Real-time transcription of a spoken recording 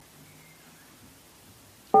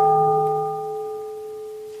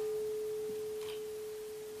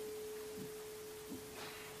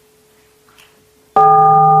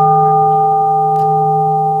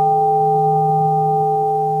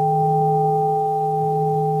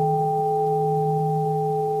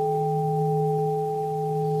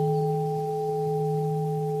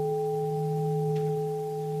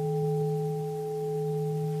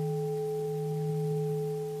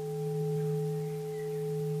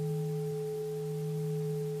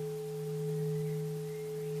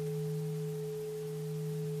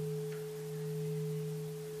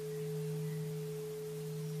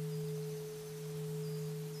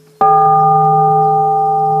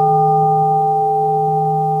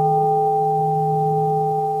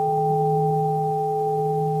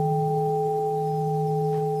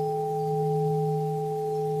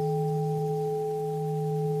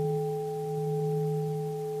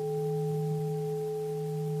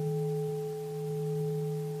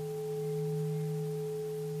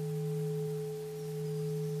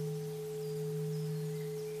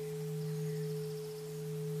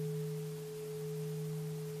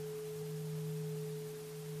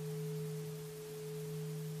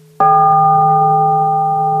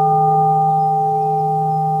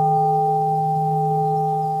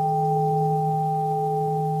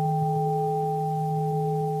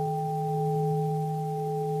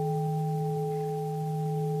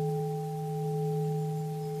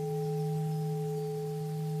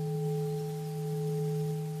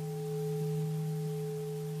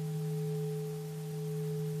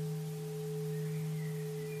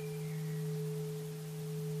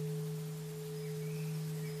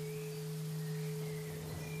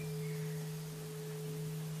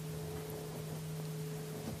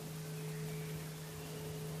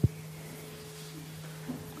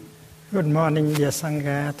Good morning, dear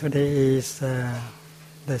Sangha. Today is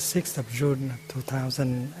the 6th of June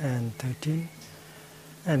 2013,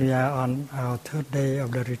 and we are on our third day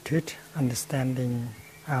of the retreat, understanding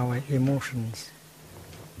our emotions.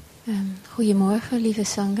 Goedemorgen, lieve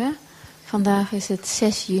Sangha. Vandaag is het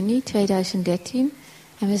 6 juni 2013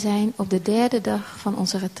 en we zijn op de derde dag van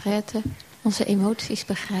onze retraite, onze emoties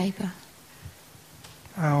begrijpen.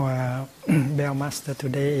 Our bell master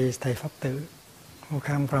today is Taifaptu, who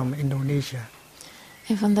come from Indonesia.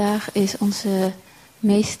 En vandaag is onze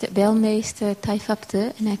belmeester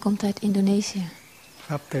Taifaptu en hij komt uit Indonesië.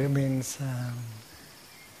 Faptu means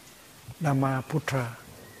Dhammaputra.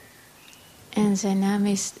 En zijn naam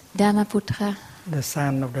is Dhammaputra. The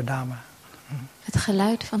son of the Dhamma. Het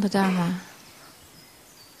geluid van de Dharma.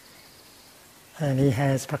 And he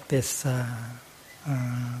has practiced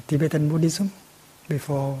Tibetan Buddhism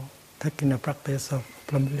before taking the practice of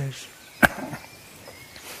plum village.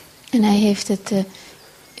 En hij heeft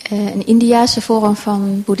een Indiase vorm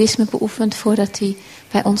van boeddhisme beoefend voordat hij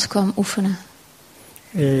bij ons kwam oefenen.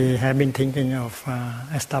 We have been thinking of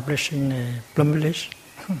establishing a plum village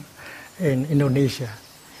in Indonesia.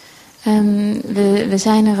 We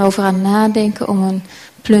zijn erover aan het nadenken om een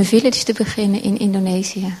plum village te beginnen in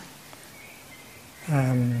Indonesië.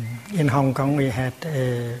 In Hong Kong we had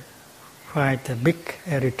quite a big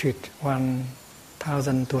retreat,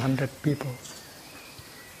 1,200 people.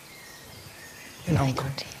 In Hong Kong.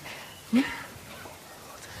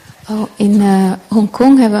 In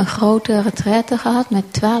Hongkong hebben we een grote retraite gehad met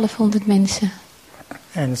 1200 mensen.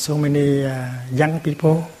 And so many young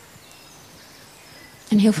people.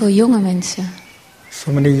 En heel veel jonge mensen.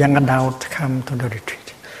 So many young adults come to the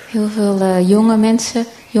retreat. Heel veel jonge mensen,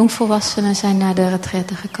 jongvolwassenen zijn naar de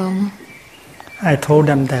retraite gekomen. I told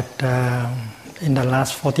them that in the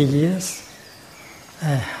last 40 years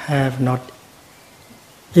I have not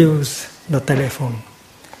used the telephone.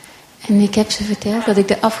 En ik heb ze verteld dat ik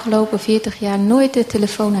de afgelopen 40 jaar nooit de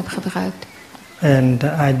telefoon heb gebruikt. And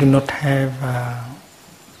I do not have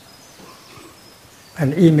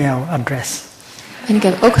an email address. En ik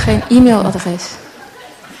heb ook geen e-mailadres.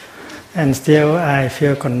 And still I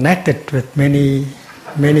feel connected with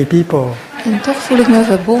many people. En toch voel ik me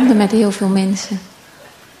verbonden met heel veel mensen.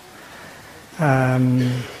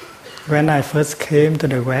 When I first came to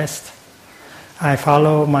the West, I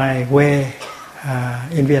followed my way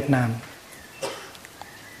in Vietnam.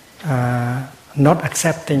 Not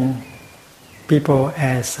accepting people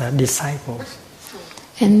as disciples.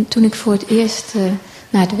 En toen ik voor het eerst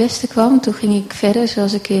naar het Westen kwam, toen ging ik verder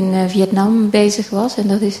zoals ik in Vietnam bezig was. En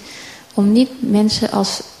dat is om niet mensen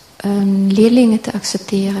als leerlingen te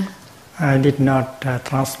accepteren. I did not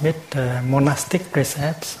transmit monastic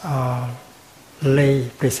precepts or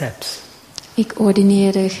lay precepts. Ik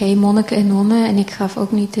ordineerde geen monniken en nonnen en ik gaf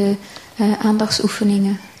ook niet de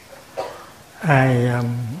aandachtsoefeningen.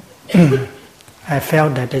 I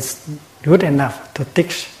felt that it's good enough to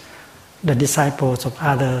teach the disciples of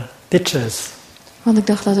other teachers. Want ik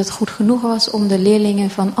dacht dat het goed genoeg was om de leerlingen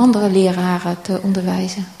van andere leraren te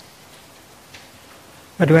onderwijzen.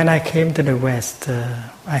 But when I came to the West,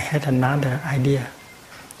 I had another idea.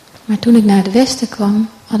 Maar toen ik naar het Westen kwam,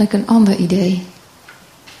 had ik een ander idee.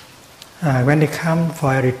 When they come for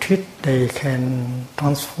a retreat, they can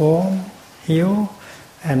transform, heal,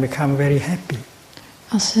 and become very happy.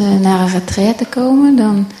 Als ze naar een retraite komen,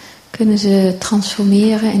 dan kunnen ze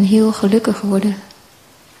transformeren en heel gelukkig worden.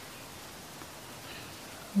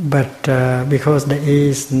 But because there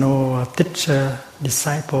is no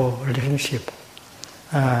teacher-disciple relationship,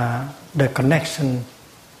 the connection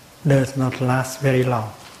does not last very long.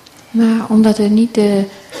 Maar omdat er niet de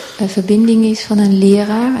verbinding is van een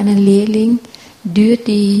leraar en een leerling, duurt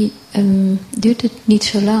het niet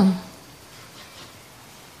zo lang.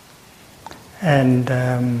 And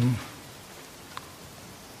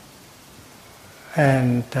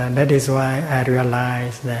that is why I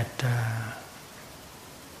realized that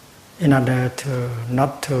in order to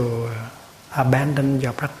not to abandon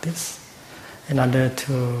your practice, in order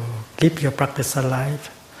to keep your practice alive,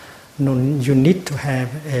 you need to have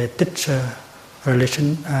a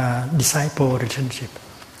teacher-disciple relationship.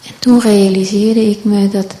 En toen realiseerde ik me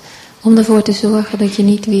dat om ervoor te zorgen dat je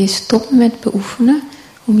niet weer stopt met beoefenen,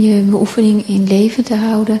 om je beoefening in leven te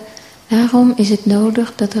houden, daarom is het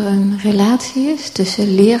nodig dat er een relatie is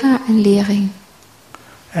tussen leraar en leerling.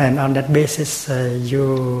 And on that basis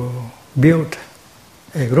you build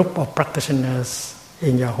a group of practitioners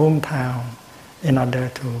in your hometown in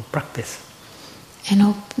order to practice.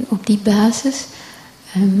 En op die basis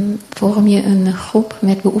vorm je een groep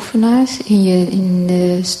met beoefenaars in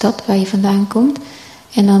de stad waar je vandaan komt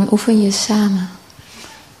en dan oefen je samen.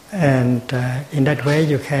 And in that way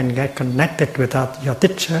you can get connected with your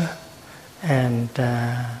teacher and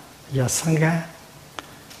your Sangha,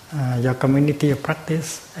 your community of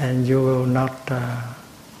practice, and you will not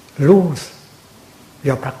lose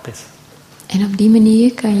your practice. En op die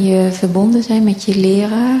manier kan je verbonden zijn met je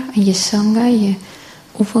leraar en je Sangha, je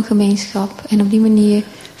oefengemeenschap. En op die manier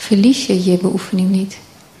verlies je je beoefening niet.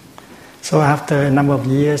 So after a number of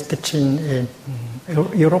years teaching in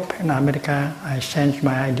Europe and America, I changed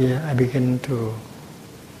my idea. I began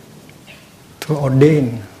to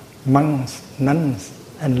ordain monks, nuns,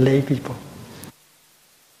 and lay people.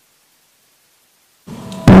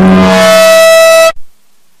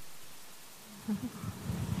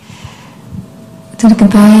 Toen ik een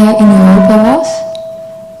paar jaar in Europa was,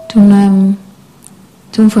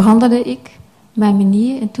 toen veranderde ik mijn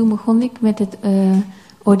manier en toen begon ik met het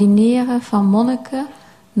ordineren van monniken,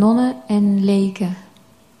 nonnen en leken.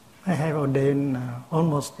 I have ordained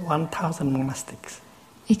almost 1000 monastics.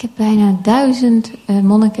 Ik heb bijna 1000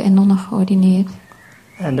 monniken en nonnen geordineerd.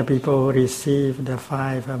 And the people who receive the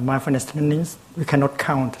 5 mindfulness trainings, we cannot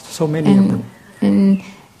count so many of them. En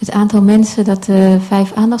het aantal mensen dat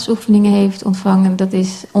 5 aandachtsoefeningen heeft ontvangen, dat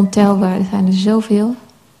is ontelbaar. Er zijn er zoveel.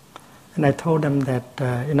 And I told them that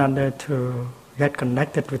in order to get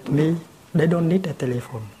connected with me, they don't need a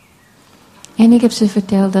telephone. En ik heb ze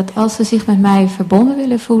verteld dat als ze zich met mij verbonden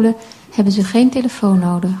willen voelen, hebben ze geen telefoon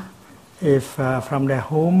nodig. If from their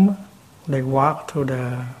home they walk to the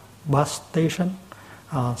bus station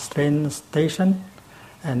or train station,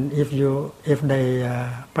 and if they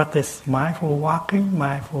practice mindful walking,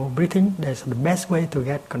 mindful breathing, that's the best way to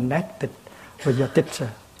get connected with your teacher.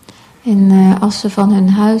 En als ze van hun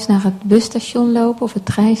huis naar het busstation lopen of het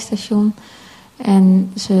treinstation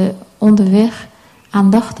en ze onderweg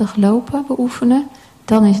aandachtig lopen, beoefenen,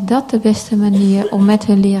 dan is dat de beste manier om met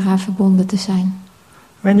hun leraar verbonden te zijn.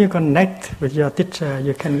 When you connect with your teacher,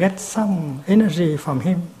 you can get some energy from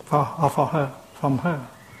him from her.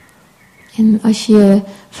 En als je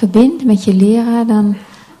verbindt met je leraar,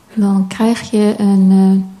 dan krijg je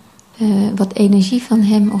wat energie van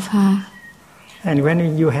hem of haar. And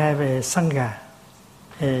when you have a Sangha,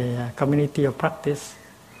 a community of practice,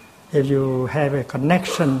 if you have a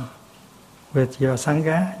connection with your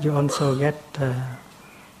Sangha, you also get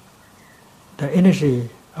the energy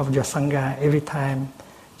of your Sangha every time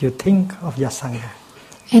you think of your Sangha.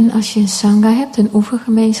 En als je een Sangha hebt, een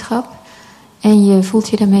oefengemeenschap, en je voelt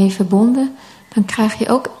je daarmee verbonden, dan krijg je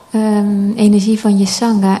ook energie van je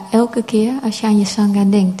Sangha elke keer als je aan je Sangha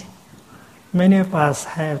denkt. Many of us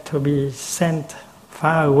have to be sent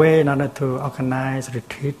far away in order to organize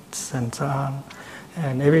retreats and so on.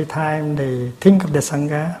 And every time they think of the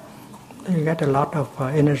Sangha, they get a lot of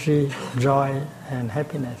energy, joy and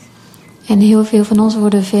happiness. En heel veel van ons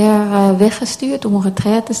worden ver weggestuurd om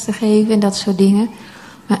retraites te geven en dat soort dingen.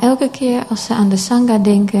 Maar elke keer als ze aan de Sangha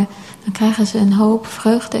denken, dan krijgen ze een hoop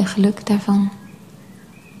vreugde en geluk daarvan.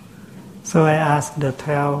 So I asked the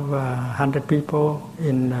 1,200 people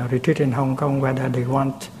in retreat in Hong Kong whether they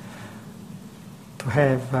want to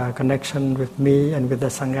have a connection with me and with the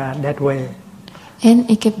Sangha that way. En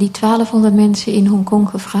ik heb die 1200 mensen in Hongkong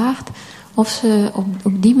gevraagd of ze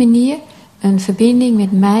op die manier een verbinding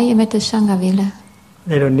met mij en met de Sangha willen.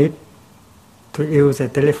 They don't need to use a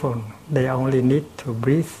telephone. They only need to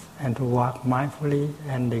breathe and to walk mindfully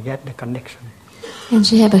and they get the connection. En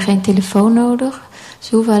ze hebben geen telefoon nodig.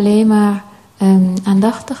 Ze hoeven alleen maar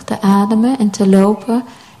aandachtig te ademen en te lopen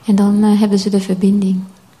en dan hebben ze de verbinding.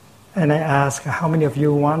 And I ask how many of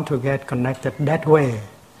you want to get connected that way,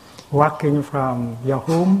 walking from your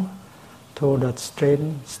home to the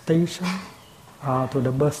train station or to the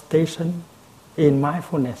bus station in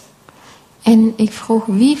mindfulness. En ik vroeg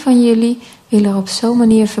wie van jullie wil er op zo'n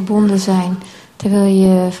manier verbonden zijn, terwijl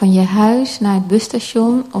je van je huis naar het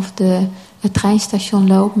busstation of het treinstation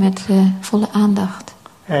loopt met volle aandacht.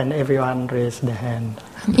 And everyone raised their hand.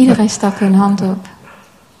 En iedereen stak hun hand op.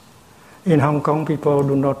 In Hong Kong, people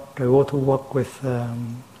do not go to work with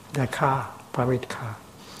their car, private car.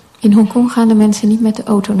 In Hongkong gaan de mensen niet met de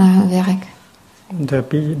auto naar hun werk.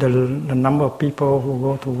 The number of people who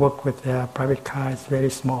go to work with their private car is very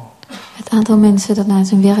small. Het aantal mensen dat naar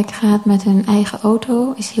zijn werk gaat met hun eigen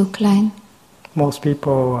auto is heel klein. Most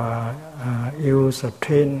people use a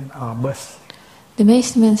train or bus. De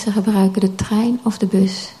meeste mensen gebruiken de trein of de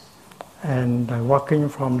bus. And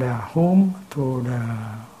walking from their home to the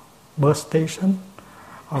bus station,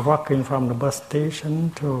 or walking from the bus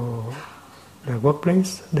station to the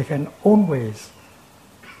workplace, they can always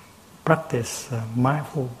practice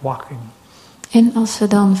mindful walking. En als ze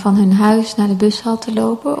dan van hun huis naar de bushalte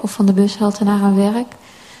lopen of van de bushalte naar hun werk,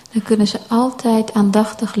 dan kunnen ze altijd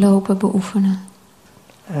aandachtig lopen beoefenen.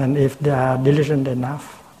 And if they are diligent enough,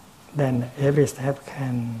 then every step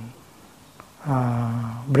can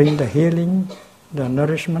bring the healing, the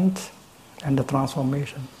nourishment and the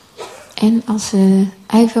transformation. En als ze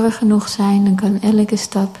ijverig genoeg zijn, dan kan elke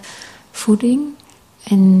stap voeding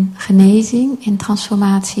en genezing en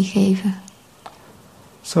transformatie geven.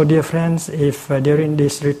 So dear friends, if during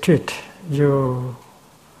this retreat you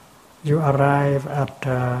arrive at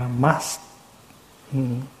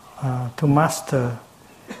to master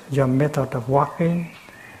your method of walking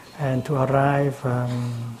and to arrive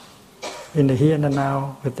in the here and the now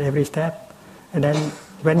with every step, and then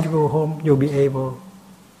when you go home you'll be able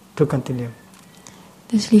to continue.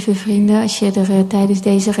 Dus lieve vrienden, als je er tijdens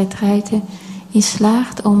deze retraite in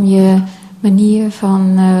slaagt om je manier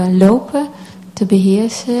van lopen te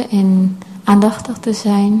beheersen en aandachtig te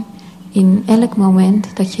zijn in elk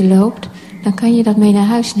moment dat je loopt, dan kan je dat mee naar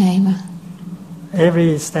huis nemen.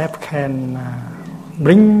 Every step can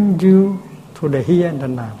bring you to the here and the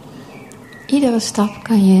now. Iedere stap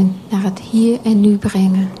kan je naar het hier en nu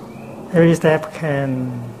brengen. Every step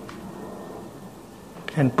can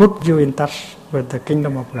put you in touch with the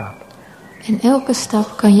kingdom of God. En elke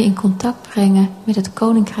stap kan je in contact brengen met het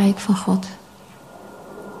koninkrijk van God.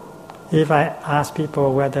 If I ask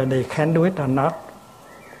people whether they can do it or not,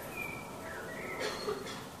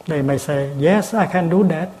 they may say, yes, I can do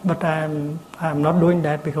that, but I'm not doing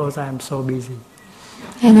that because I'm so busy.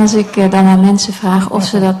 En als ik dan aan mensen vraag of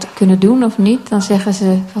ze dat kunnen doen of niet, dan zeggen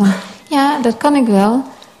ze van, ja, dat kan ik wel,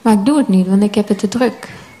 maar ik doe het niet, want ik heb het te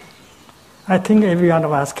druk. I think every one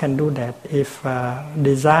of us can do that if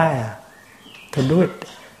desire to do it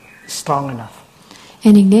is strong enough.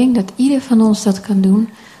 En ik denk dat ieder van ons dat kan doen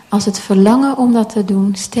als het verlangen om dat te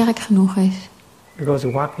doen sterk genoeg is.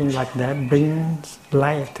 Because walking like that brings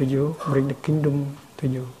life to you, brings the kingdom to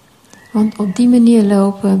you. Want op die manier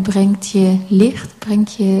lopen brengt je licht,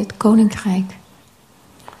 brengt je het koninkrijk.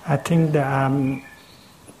 I think there are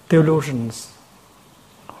theologians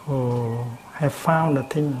who have found a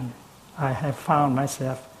thing I have found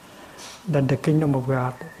myself, that the kingdom of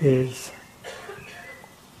God is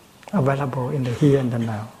available in the here and the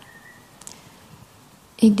now.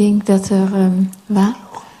 Ik denk dat er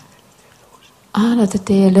dat er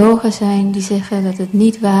theologen zijn die zeggen dat het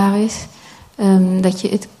niet waar is, dat je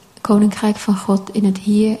het koninkrijk van God in het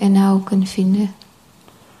hier en nou kunt vinden.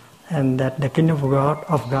 And that the kingdom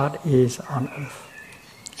of God is on earth.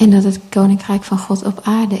 En dat het koninkrijk van God op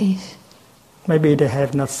aarde is. Maybe they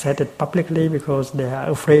have not said it publicly because they are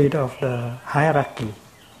afraid of the hierarchy.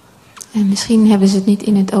 En misschien hebben ze het niet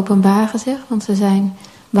in het openbaar gezegd, want ze zijn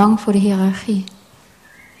bang voor de hiërarchie.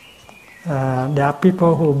 There are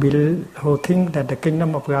people who think that the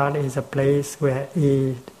kingdom of God is a place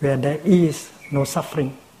where there is no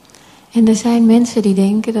suffering. En er zijn mensen die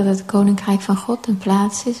denken dat het koninkrijk van God een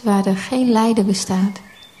plaats is waar er geen lijden bestaat.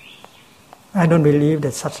 I don't believe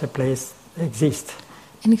that such a place exists.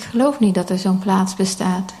 En ik geloof niet dat er zo'n plaats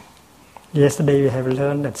bestaat. Yesterday we have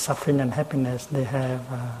learned that suffering and happiness, they have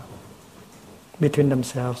between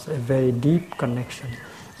themselves a very deep connection.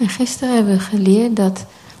 En gisteren hebben we geleerd dat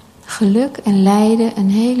geluk en lijden een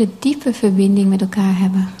hele diepe verbinding met elkaar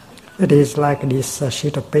hebben. It is like this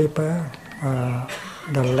sheet of paper,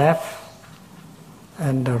 the left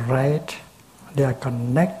and the right, they are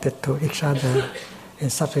connected to each other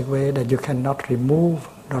in such a way that you cannot remove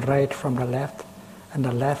the right from the left and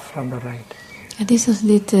the left from the right. Het is als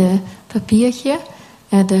dit papiertje,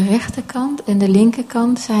 de rechterkant en de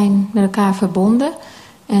linkerkant zijn met elkaar verbonden.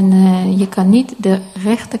 En je kan niet de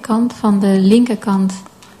rechterkant van de linkerkant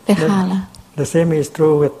weghalen. The same is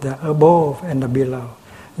true with the above and the below.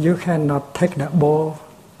 You cannot take the above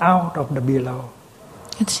out of the below.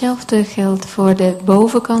 Hetzelfde geldt voor de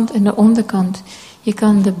bovenkant en de onderkant. Je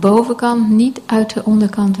kan de bovenkant niet uit de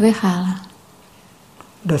onderkant weghalen.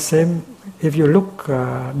 The same, if you look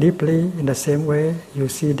deeply in the same way, you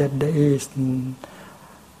see that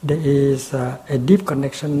there is a deep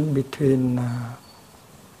connection between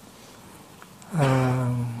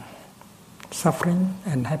suffering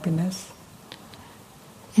and happiness.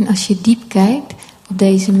 En als je diep kijkt op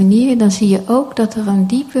deze manier, dan zie je ook dat er een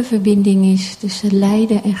diepe verbinding is tussen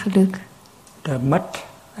lijden en geluk. The mud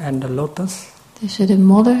and the lotus. Tussen de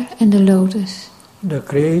modder en de lotus. The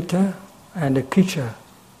creator and the creature.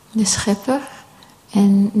 De schepper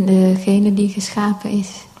en degene die geschapen is.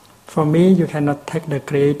 For me, you cannot take the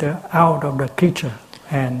creator out of the creature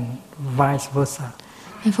and vice versa.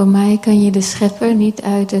 En voor mij kan je de schepper niet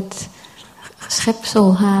uit het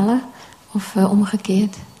schepsel halen of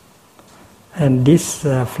omgekeerd. And this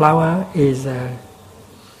flower is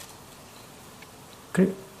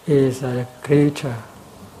is a creature,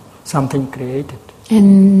 something created.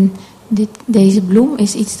 En deze bloem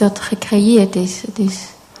is iets dat gecreëerd is. Het is.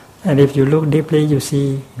 And if you look deeply, you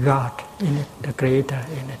see God in it, the Creator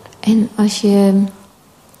in it. En als je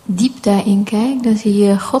diep daarin kijkt, dan zie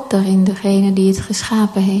je God daarin, degene die het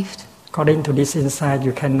geschapen heeft. According to this insight,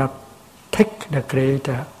 you cannot take the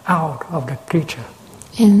Creator out of the creature.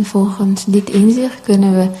 En volgens dit inzicht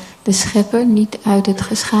kunnen we de schepper niet uit het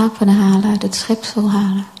geschapene halen, uit het schepsel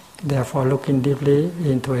halen. Therefore, looking deeply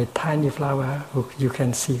into a tiny flower, you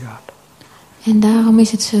can see God. En daarom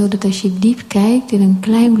is het zo dat als je diep kijkt in een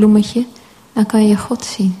klein bloemetje, dan kan je God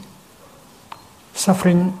zien.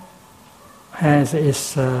 Suffering has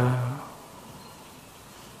its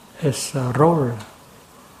role,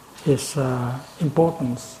 its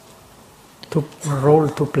importance,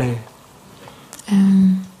 role to play.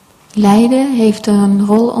 Lijden heeft een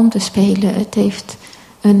rol om te spelen. Het heeft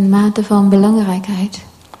een mate van belangrijkheid.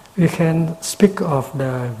 We can speak of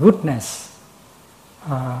the goodness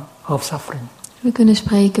of suffering. We kunnen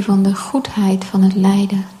spreken van de goedheid van het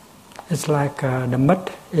lijden. It's like the mud.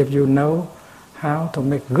 If you know how to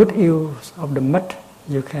make good use of the mud,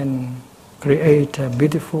 you can create a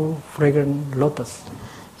beautiful, fragrant lotus.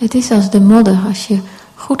 Het is als de modder. Als je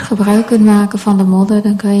goed gebruik kunt maken van de modder,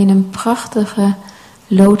 dan kan je een prachtige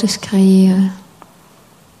lotus creëren.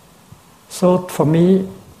 So for me,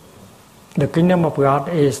 the kingdom of God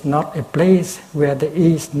is not a place where there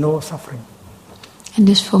is no suffering. En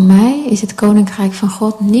dus voor mij is het koninkrijk van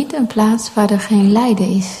God niet een plaats waar er geen lijden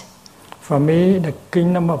is. For me, the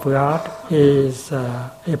kingdom of God is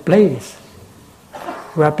a place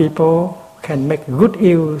where people can make good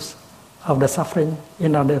use of the suffering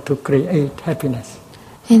in order to create happiness.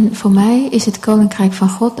 En voor mij is het koninkrijk van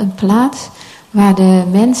God een plaats waar de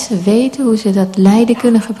mensen weten hoe ze dat lijden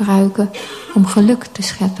kunnen gebruiken om geluk te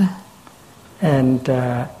scheppen. And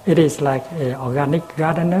it is like an organic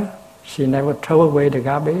gardener. She never throw away the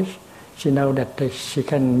garbage. She knows that she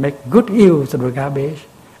can make good use of the garbage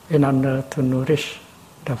in order to nourish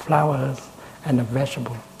the flowers and the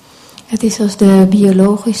vegetable. Het is als de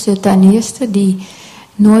biologische tuinierster die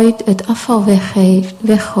nooit het afval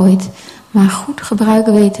weggooit, maar goed gebruik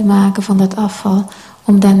weet te maken van dat afval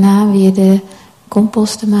om daarna weer de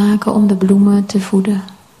compost te maken om de bloemen te voeden.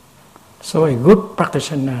 So a good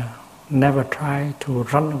practitioner never try to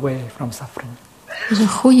run away from suffering. Dus een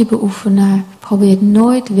goede beoefenaar probeert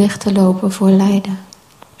nooit weg te lopen voor lijden.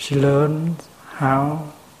 She learns how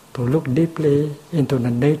to look deeply into the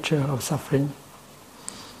nature of suffering.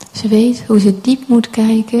 Ze weet hoe ze diep moet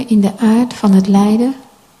kijken in de aard van het lijden.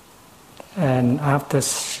 And after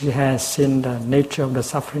she has seen the nature of the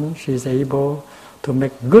suffering, she is able to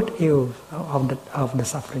make good use of the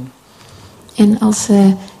suffering. En als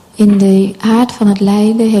ze in de aard van het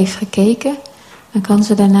lijden heeft gekeken, dan kan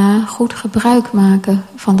ze daarna goed gebruik maken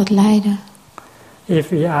van dat lijden. If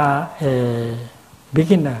we are a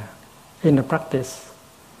beginner in the practice,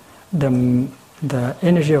 the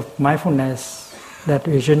energy of mindfulness that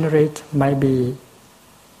we generate might be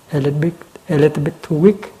a little bit too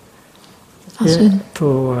weak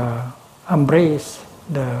to embrace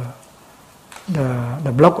the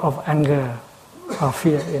block of anger or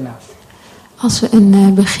fear in us. Als we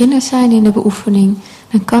een beginner zijn in de beoefening,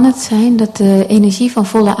 dan kan het zijn dat de energie van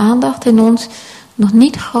volle aandacht in ons nog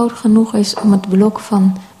niet groot genoeg is om het blok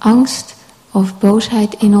van angst of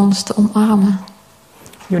boosheid in ons te omarmen.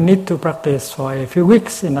 You need to practice for a few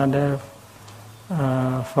weeks in order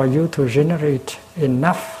for you to generate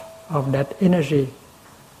enough of that energy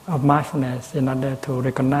of mindfulness in order to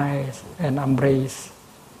recognize and embrace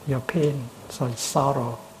your pain, so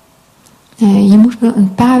sorrow. Je moet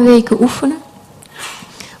een paar weken oefenen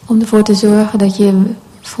om ervoor te zorgen dat je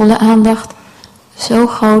volle aandacht zo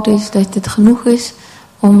groot is dat het genoeg is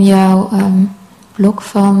om jouw blok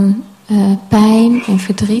van pijn en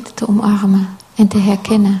verdriet te omarmen en te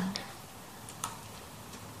herkennen.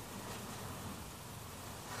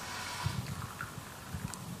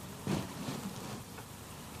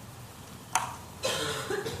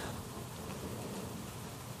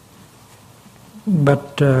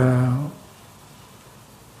 But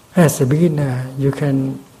as a beginner, you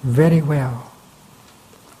can very well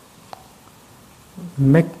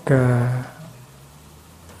make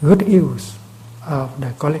good use of the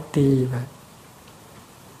collective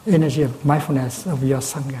energy of mindfulness of your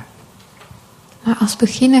Sangha. Maar als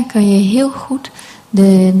beginner kan je heel goed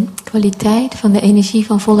de kwaliteit van de energie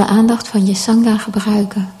van volle aandacht van je Sangha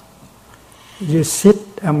gebruiken. You sit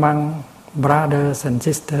among brothers and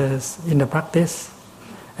sisters in the practice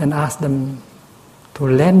and ask them to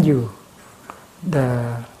lend you the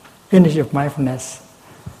energy of mindfulness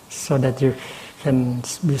so that you can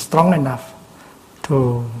be strong enough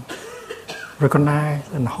to recognize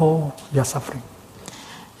and hold your suffering.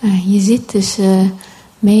 Je zit tussen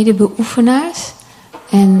mede-beoefenaars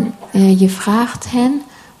en je vraagt hen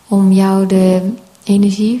om jou de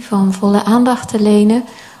energie van volle aandacht te lenen,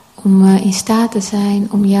 om in staat te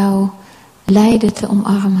zijn om jouw lijden te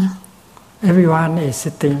omarmen. Everyone is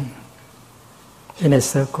sitting in a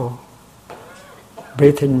circle,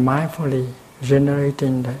 breathing mindfully,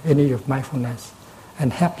 generating the energy of mindfulness,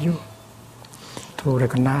 and help you to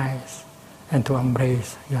recognize and to embrace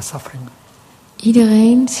your suffering.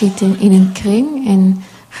 Iedereen zit in een kring en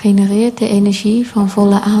genereert de energie van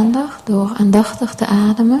volle aandacht door aandachtig te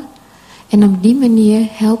ademen. En op die manier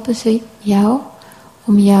helpen ze jou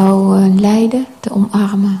om jouw lijden te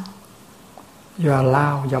omarmen. You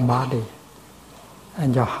allow your body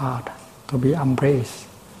and your heart to be embraced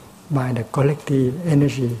by the collective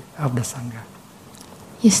energy of the Sangha.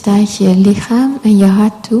 Je staat je lichaam en je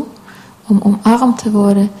hart toe om omarmd te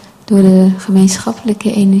worden door de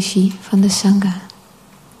gemeenschappelijke energie van de Sangha.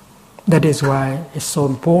 That is why it's so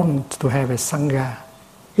important to have a Sangha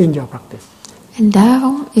in your practice. En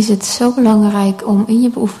daarom is het zo belangrijk om in je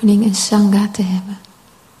beoefening een Sangha te hebben.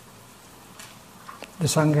 The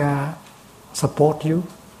Sangha support you,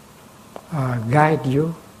 guide you,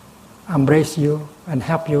 embrace you and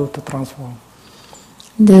help you to transform.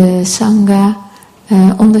 De Sangha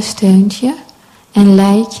ondersteunt je en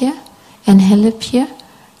leidt je en helpt je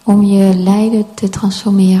om je lijden te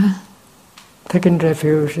transformeren. Taking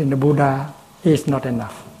refuge in the Buddha is not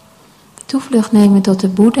enough. Toevlucht nemen tot de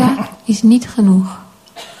Boeddha is niet genoeg.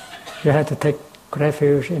 You have to take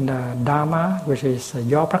refuge in the Dharma, which is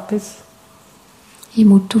your practice. Je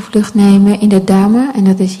moet toevlucht nemen in de Dharma en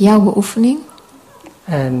dat is jouw beoefening.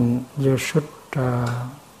 And you should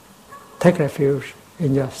take refuge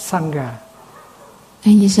in your Sangha.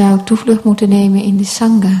 En je zou toevlucht moeten nemen in de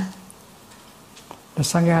Sangha. The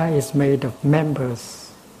Sangha is made of members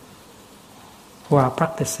who are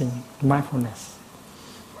practicing mindfulness.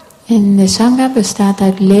 En de Sangha bestaat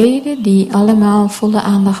uit leden die allemaal volle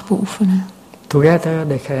aandacht beoefenen. Together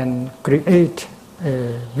they can create a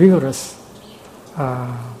vigorous,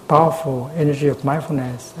 powerful energy of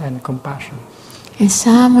mindfulness and compassion. En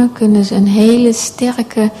samen kunnen ze een hele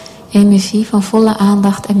sterke energie van volle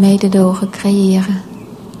aandacht en mededogen creëren.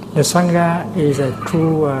 The Sangha is a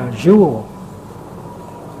true jewel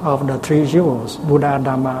of the three jewels, Buddha,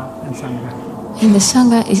 Dhamma and Sangha. En de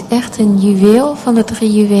Sangha is echt een juweel van de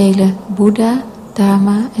 3 juwelen, Boeddha,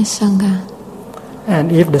 Dharma en Sangha.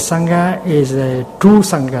 And if the Sangha is a true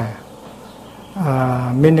Sangha,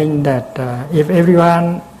 meaning that if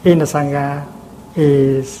everyone in the Sangha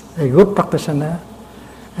is a good practitioner,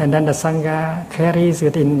 and then the Sangha carries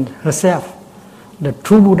within herself the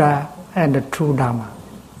true Buddha and the true Dhamma.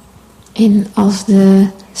 En als de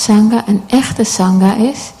Sangha een echte Sangha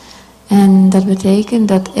is, en dat betekent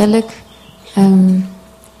dat elk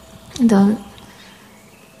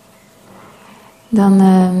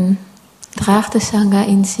dan draagt de Sangha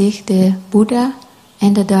in zich de Boeddha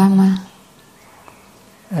en de Dharma.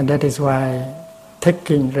 And that is why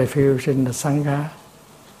taking refuge in the Sangha,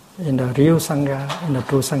 in the real Sangha, in the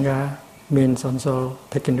true Sangha, means also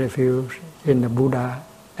taking refuge in the Buddha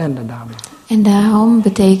and the Dhamma. En daarom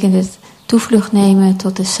betekent het toevlucht nemen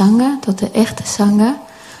tot de Sangha, tot de echte Sangha,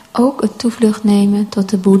 ook het toevlucht nemen tot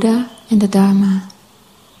de Boeddha en de Dharma.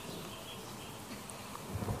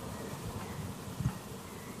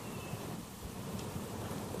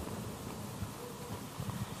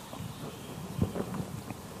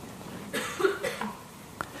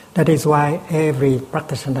 That is why every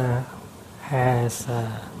practitioner has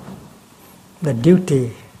the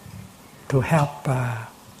duty to help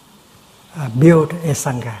build a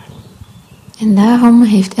Sangha. En daarom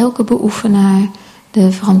heeft elke beoefenaar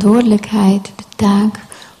de verantwoordelijkheid, de taak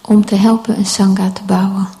om te helpen een Sangha te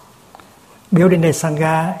bouwen. Building a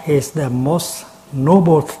Sangha is the most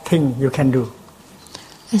noble thing you can do.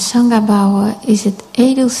 Een Sangha bouwen is het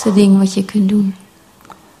edelste ding wat je kunt doen.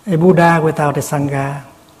 A Buddha without a Sangha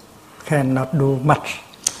cannot do much.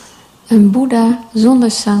 Een Boeddha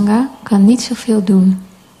zonder Sangha kan niet zoveel doen.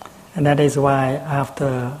 And that is why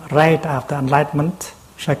right after enlightenment,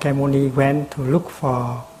 Shakyamuni went to look for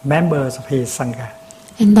members of his Sangha.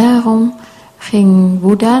 En daarom ging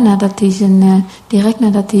Boeddha, direct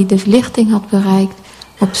nadat hij de verlichting had bereikt,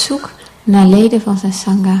 op zoek naar leden van zijn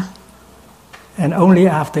Sangha. And only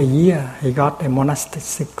after a year he got a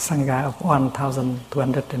monastic Sangha of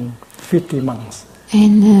 1250 monks.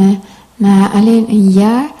 En na alleen een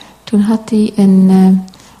jaar, toen had hij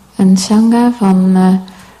een Sangha van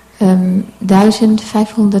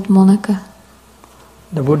 1500 monniken.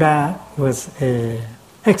 The Buddha was an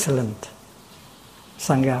excellent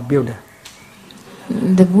Sangha builder.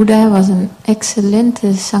 De Boeddha was een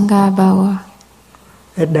excellente Sangha-bouwer.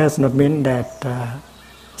 It does not mean that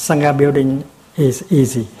Sangha building is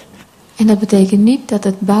easy. En dat betekent niet dat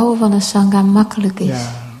het bouwen van een Sangha makkelijk is.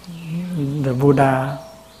 Yeah, the Buddha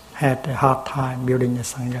had a hard time building a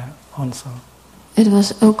Sangha also. Het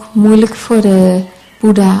was ook moeilijk voor de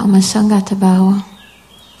Boeddha om een Sangha te bouwen.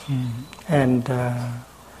 And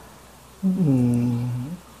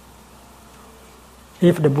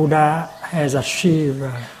if the Buddha has achieved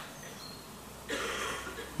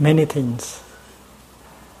many things,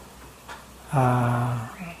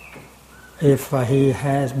 if he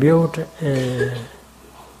has built a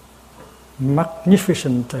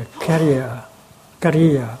magnificent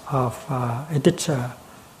career of a teacher,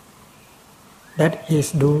 that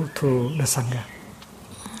is due to the Sangha.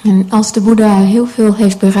 En als de Boeddha heel veel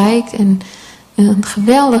heeft bereikt en een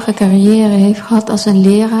geweldige carrière heeft gehad als een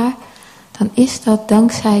leraar, dan is dat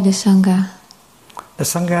dankzij de Sangha. The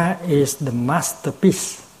Sangha is the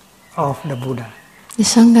masterpiece of the Buddha. De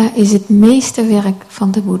Sangha is het meesterwerk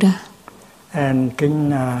van de Boeddha. And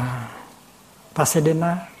King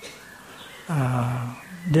Pasadena,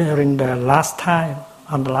 during the last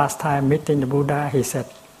time meeting the Buddha, he said,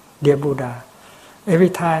 "Dear Buddha, every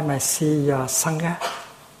time I see your Sangha,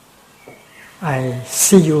 I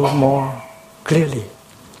see you more clearly."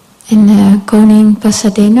 En koning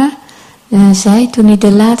Pasadena zei toen hij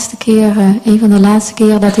een van de laatste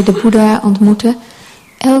keren dat hij de Boeddha ontmoette,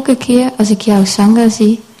 elke keer als ik jouw Sangha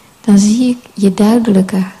zie, dan zie ik je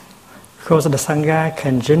duidelijker. Because the Sangha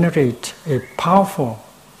can generate a powerful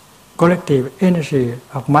collective energy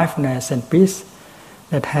of mindfulness and peace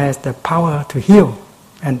that has the power to heal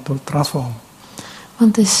and to transform.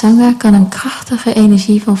 Want de Sangha kan een krachtige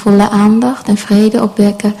energie van volle aandacht en vrede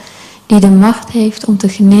opwekken die de macht heeft om te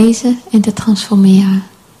genezen en te transformeren.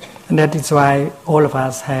 And that is why all of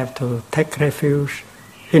us have to take refuge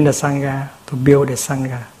in the Sangha to build a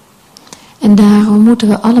Sangha. En daarom moeten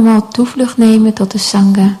we allemaal toevlucht nemen tot de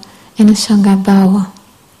Sangha en een Sangha bouwen.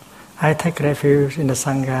 I take refuge in the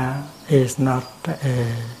Sangha is not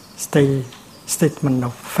a statement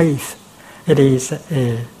of faith. It is a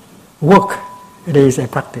work. It is a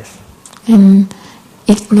practice. En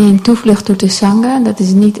ik neem toevlucht tot de Sangha. Dat is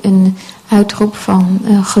niet een uitroep van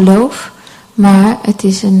geloof, maar het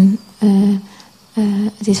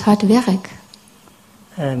is hard werk.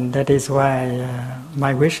 And that is why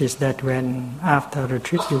my wish is that when after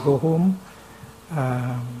retreat you go home,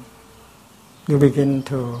 you begin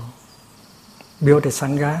to build a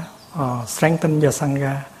Sangha or strengthen your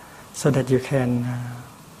Sangha so that you can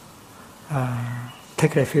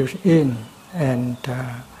take refuge in and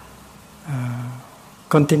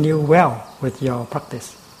continue well with your practice.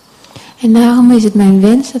 En daarom is het mijn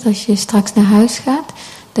wens dat als je straks naar huis gaat,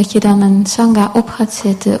 dat je dan een Sangha op gaat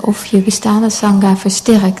zetten of je bestaande Sangha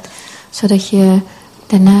versterkt, zodat je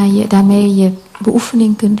daarmee je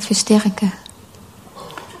beoefening kunt versterken.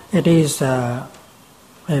 It is a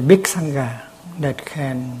big Sangha that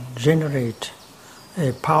can generate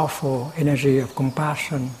a powerful energy of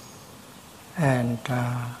compassion and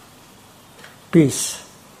peace.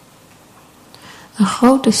 Een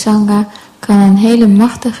grote Sangha kan een hele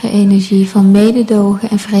machtige energie van mededogen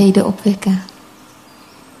en vrede opwekken.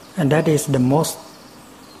 And that is the most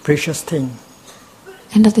precious thing.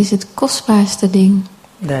 En dat is het kostbaarste ding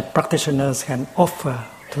That practitioners can offer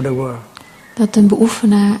to the world. Dat een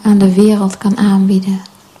beoefenaar aan de wereld kan aanbieden.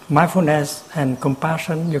 Mindfulness and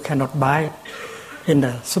compassion you cannot buy in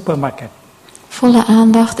the supermarket. Volle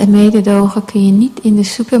aandacht en mededogen kun je niet in de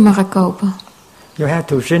supermarkt kopen. You have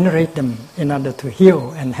to generate them in order to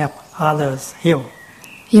heal and help others heal.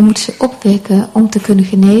 Je moet ze opwekken om te kunnen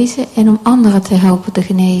genezen en om anderen te helpen te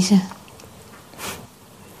genezen.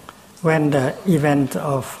 When the event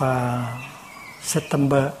of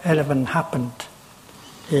September 11 happened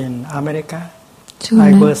in America,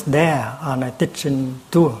 I was there on a teaching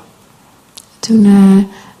tour. Toen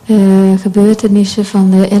gebeurtenissen van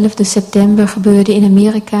de 11 september gebeurden in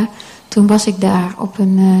Amerika, toen was ik daar op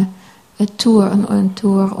een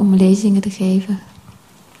tour om lezingen te geven.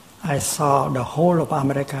 I saw the whole of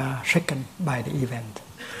America shaken by the event.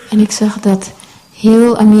 En ik zag dat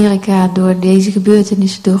heel Amerika door deze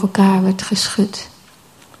gebeurtenissen door elkaar werd geschud.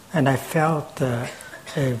 And I felt a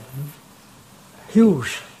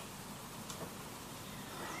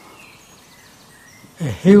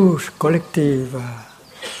huge collective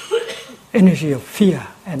energy of fear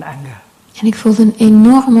and anger. En ik voelde een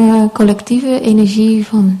enorme collectieve energie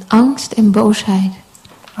van angst en boosheid.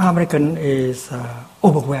 American is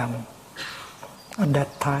overwhelmed at that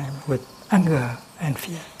time with anger and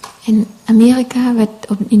fear. En Amerika werd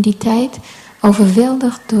in die tijd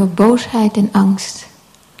overweldigd door boosheid en angst.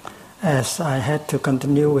 As I had to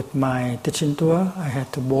continue with my teaching tour, I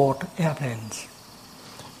had to board airplanes.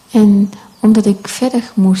 En omdat ik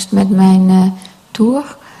verder moest met mijn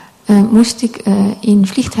tour, moest ik in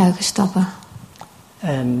vliegtuigen stappen.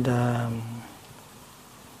 And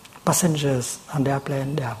passengers on the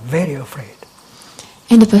airplane, they are very afraid.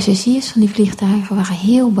 En de passagiers van die vliegtuigen waren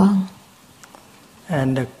heel bang.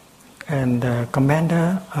 And the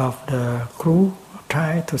commander of the crew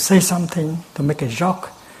tried to say something to make a joke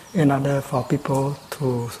in order for people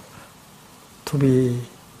to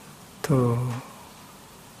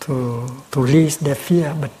release their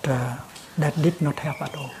fear, but that did not help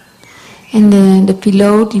at all. En de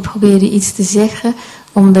piloot die probeerde iets te zeggen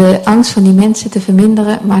om de angst van die mensen te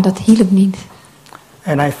verminderen, maar dat hielp niet.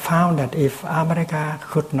 And I found that if America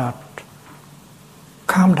could not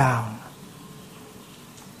calm down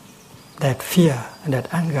that fear and that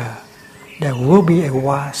anger, there will be a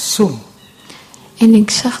war soon. En ik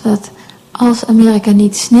zag dat als Amerika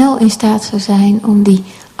niet snel in staat zou zijn om die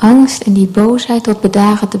angst en die boosheid tot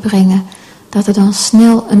bedaren te brengen, dat er dan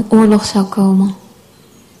snel een oorlog zou komen.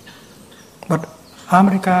 But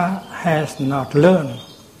America has not learned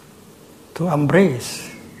to embrace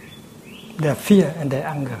their fear and their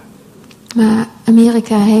anger. Maar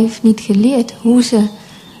Amerika heeft niet geleerd hoe ze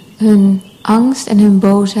hun angst en hun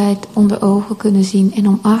boosheid onder ogen kunnen zien en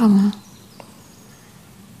omarmen.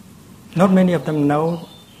 Not many of them know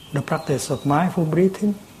the practice of mindful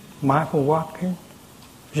breathing, mindful walking,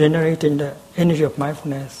 generating the energy of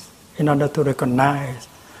mindfulness in order to recognize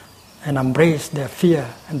and embrace their fear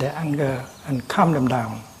and their anger and calm them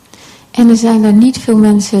down. En er zijn er niet veel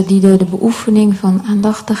mensen die door de beoefening van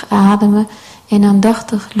aandachtig ademen en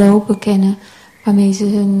aandachtig lopen kennen, waarmee ze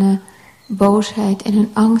hun boosheid en hun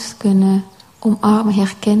angst kunnen omarmen,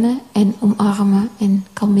 herkennen en omarmen en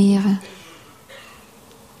kalmeren.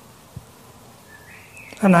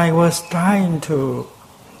 And I was trying to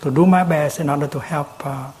do my best in order to help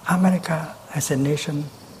America as a nation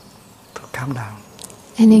to calm down.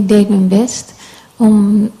 En ik deed mijn best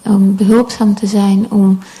om behulpzaam te zijn,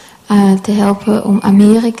 om te helpen om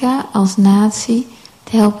Amerika als natie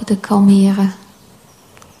te helpen te kalmeren.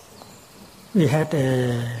 We had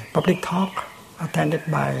a public talk attended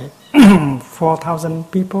by 4,000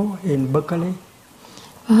 people in Berkeley.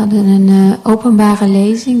 We hadden een openbare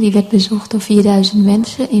lezing die werd bezocht door 4000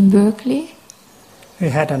 mensen in Berkeley.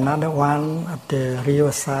 We had another one at the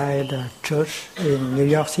Riverside Church in New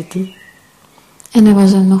York City. En er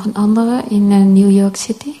was er nog een andere in New York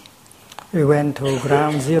City. We went to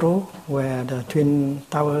Ground Zero, where the Twin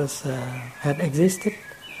Towers had existed,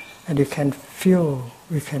 and you can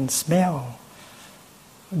smell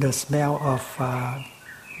the smell of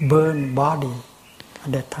burned body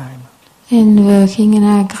at that time. En we gingen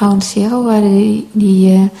naar Ground Zero, waar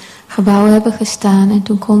die gebouwen hebben gestaan. En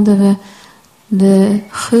toen konden we de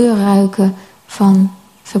geur ruiken van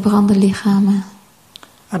verbrande lichamen.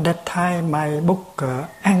 At that time, my book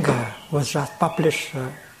Anger was just published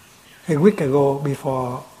a week ago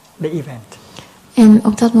before the event. En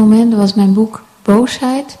op dat moment was mijn boek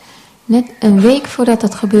Boosheid net een week voordat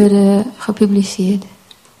dat gebeurde gepubliceerd.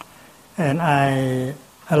 And I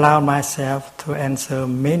allowed myself to answer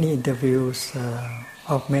many interviews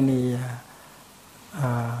of many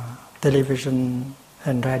television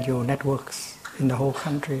and radio networks in the whole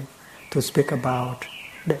country to speak about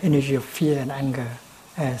the energy of fear and anger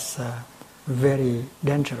as very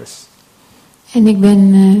dangerous. En ik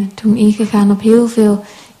ben toen ingegaan op heel veel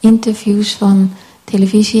interviews van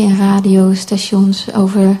televisie- en radiostations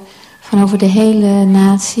van over de hele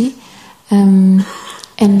natie.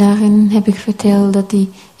 En daarin heb ik verteld dat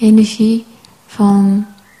die energie van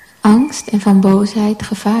angst en van boosheid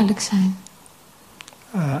gevaarlijk zijn.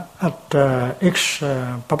 At each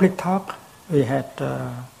public talk we had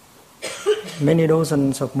many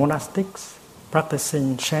dozens of monastics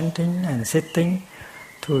practicing chanting and sitting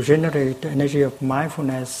to generate the energy of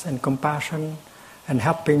mindfulness and compassion and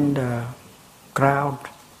helping the crowd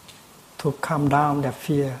to calm down their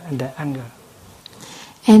fear and their anger.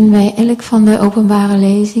 En bij elk van de openbare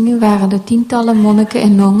lezingen waren er tientallen monniken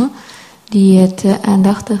en nonnen die het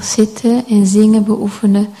aandachtig zitten en zingen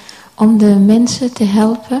beoefenden om de mensen te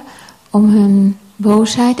helpen om hun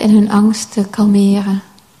boosheid en hun angst te kalmeren.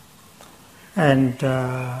 And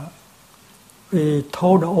we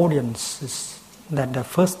told the audiences that the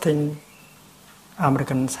first thing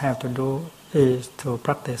Americans have to do is to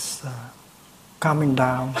practice calming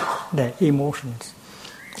down their emotions.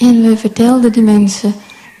 En we vertelden die mensen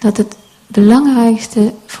dat het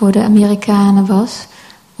belangrijkste voor de Amerikanen was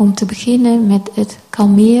om te beginnen met het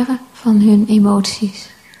kalmeren van hun emoties.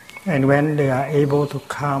 And when they are able to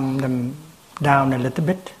calm them down a little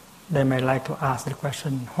bit, they may like to ask the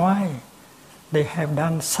question, why they have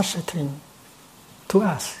done such a thing to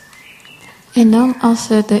us? En dan als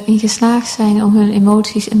ze erin geslaagd zijn om hun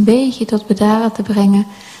emoties een beetje tot bedaren te brengen,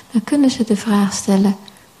 dan kunnen ze de vraag stellen,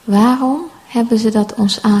 waarom hebben ze dat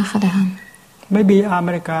ons aangedaan? Maybe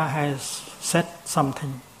America has said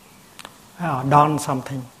something, done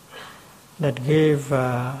something that gave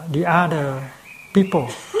the other people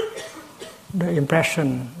the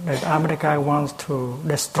impression that America wants to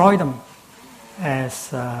destroy them as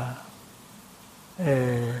a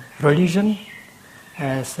religion,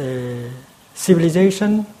 as a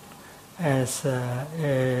civilization, as a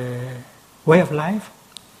way of life.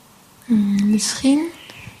 Misschien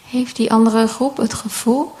heeft die andere groep het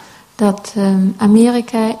gevoel dat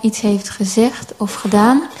Amerika iets heeft gezegd of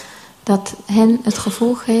gedaan dat hen het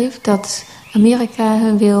gevoel geeft dat Amerika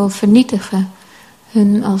hun wil vernietigen.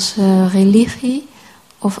 Hun als religie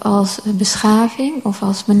of als beschaving of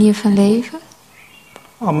als manier van leven.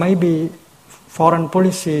 Or maybe foreign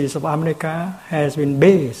policies of America have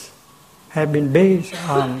been based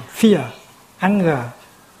on fear, anger,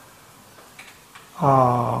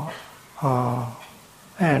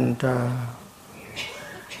 and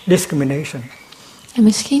discrimination. En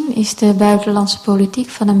misschien is de buitenlandse politiek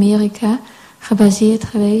van Amerika gebaseerd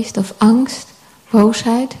geweest op angst,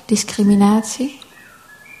 boosheid, discriminatie.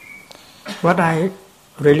 What I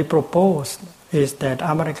really propose is that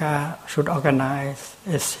America should organize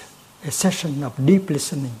a session of deep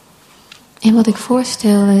listening. En wat ik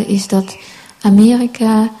voorstel is dat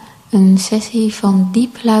Amerika een sessie van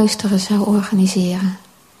diep luisteren zou organiseren.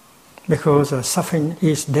 Because suffering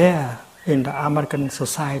is there in the American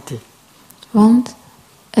society. Want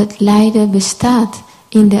het lijden bestaat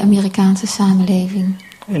in de Amerikaanse samenleving.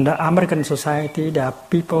 In the American society, there are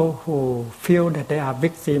people who feel that they are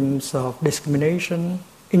victims of discrimination,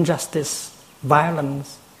 injustice, violence,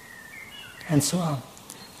 and so on.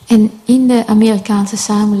 En in de Amerikaanse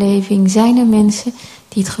samenleving zijn er mensen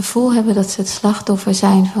die het gevoel hebben dat ze het slachtoffer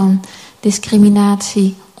zijn van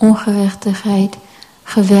discriminatie, ongerechtigheid,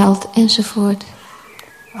 geweld enzovoort.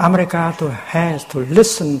 America has to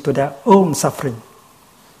listen to their own suffering.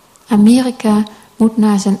 Amerika moet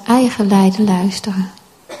naar zijn eigen lijden luisteren.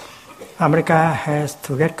 America has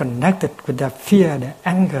to get connected with their fear, their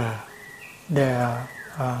anger, their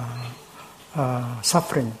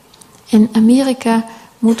suffering. En Amerika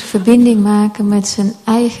moet verbinding maken met zijn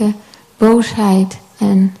eigen boosheid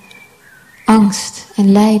en angst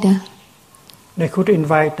en lijden. They could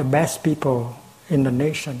invite the best people in the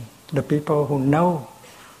nation, the people who know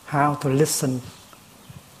how to listen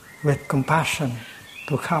with compassion,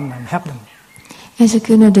 to come and help them. En ze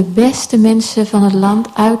kunnen de beste mensen van het land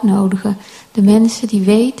uitnodigen. De mensen die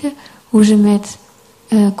weten hoe ze met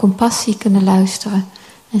compassie kunnen luisteren.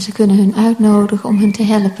 En ze kunnen hun uitnodigen om hen te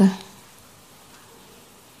helpen.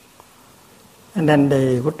 And then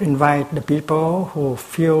they would invite the people who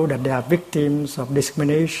feel that they are victims of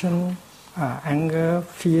discrimination, anger,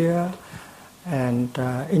 fear, and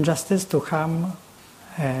injustice to come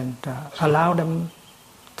and allow them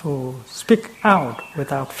to speak out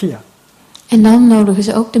without fear. En dan nodigen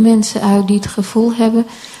ze ook de mensen uit die het gevoel hebben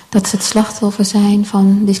dat ze het slachtoffer zijn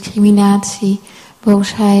van discriminatie,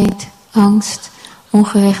 boosheid, angst,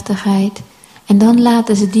 ongerechtigheid. En dan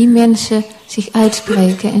laten ze die mensen zich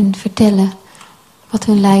uitspreken en vertellen wat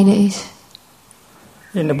hun lijden is.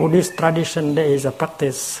 In the Buddhist tradition there is a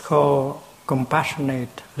practice called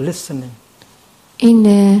compassionate listening. In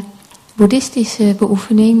de boeddhistische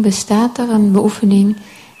beoefening bestaat er een beoefening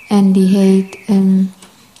en die heet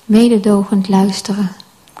mededogend luisteren.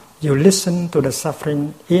 You listen to the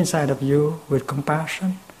suffering inside of you with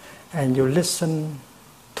compassion, and you listen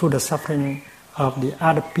to the suffering of the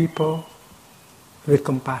other people with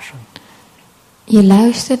compassion. Je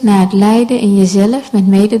luistert naar het lijden in jezelf met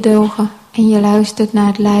mededogen en je luistert naar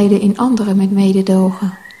het lijden in anderen met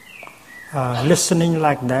mededogen. Listening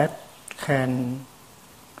like that can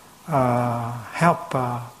help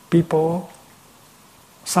people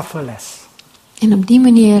suffer less. En op die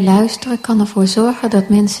manier luisteren kan ervoor zorgen dat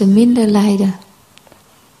mensen minder lijden.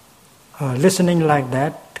 Listening like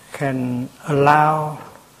that can allow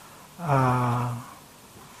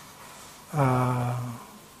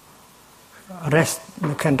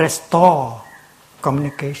can restore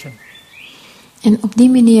communication. En op die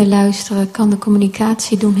manier luisteren kan de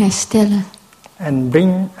communicatie doen herstellen. And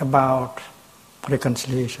bring about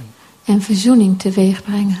reconciliation. En verzoening teweeg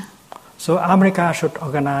brengen. So America should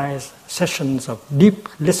organize sessions of deep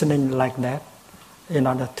listening like that in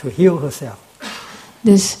order to heal herself.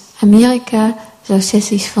 Dus Amerika zou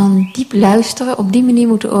sessies van diep luisteren op die manier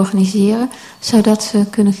moeten organiseren, zodat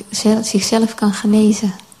ze zichzelf kan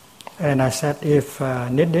genezen. And I said, if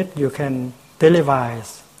needed, you can televise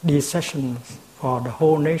these sessions for the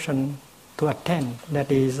whole nation to attend. That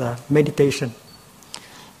is meditation.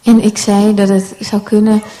 En ik zei dat het zou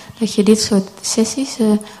kunnen dat je dit soort sessies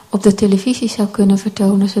op de televisie zou kunnen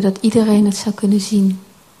vertonen, zodat iedereen het zou kunnen zien.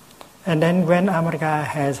 And then when America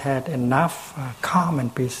has had enough calm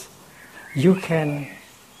and peace, you can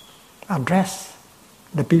address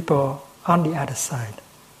the people on the other side.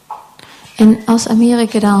 En als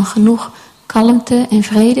Amerika dan genoeg kalmte en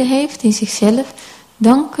vrede heeft in zichzelf,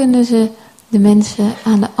 dan kunnen ze de mensen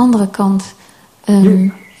aan de andere kant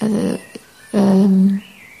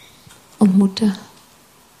ontmoeten.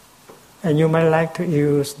 And you might like to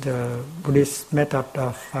use the Buddhist method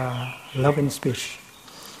of love and speech.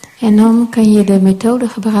 En dan kan je de methode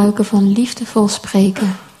gebruiken van liefdevol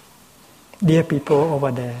spreken. Dear people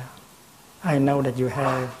over there, I know that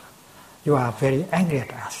you are very angry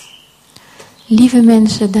at us. Lieve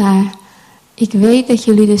mensen daar, ik weet dat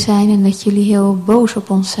jullie er zijn en dat jullie heel boos op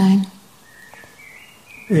ons zijn.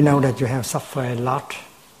 We know that you have suffered a lot.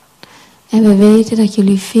 En we weten dat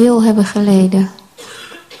jullie veel hebben geleden.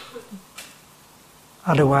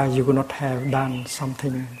 Otherwise you would not have done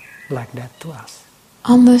something like that to us.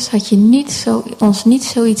 Anders had je ons niet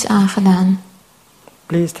zoiets aangedaan.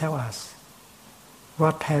 Please tell us,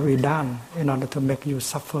 what have we done in order to make you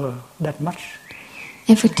suffer that much?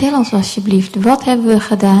 En vertel ons alsjeblieft, wat hebben we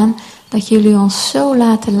gedaan dat jullie ons zo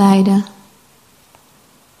laten lijden?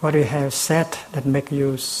 What we have said that make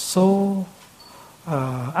you so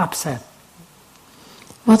upset?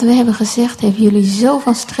 Wat we hebben gezegd heeft jullie zo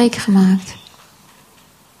van streek gemaakt.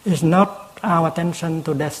 It's not our intention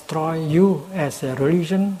to destroy you as a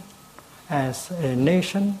religion, as a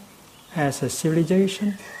nation, as a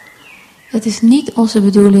civilization. Het is niet onze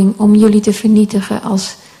bedoeling om jullie te vernietigen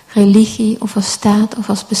als religie of als staat of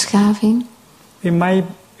als beschaving. We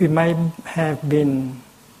might have been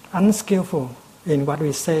unskillful in what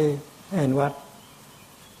we say and what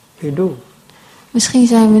we do. Misschien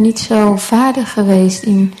zijn we niet zo vaardig geweest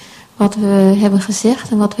in wat we hebben gezegd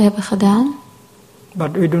en wat we hebben gedaan.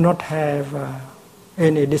 But we do not have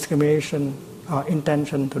any discrimination or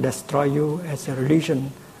intention to destroy you as a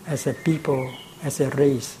religion, as a people, as a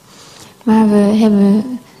race. Maar we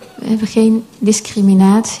hebben geen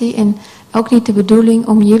discriminatie en ook niet de bedoeling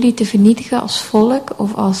om jullie te vernietigen als volk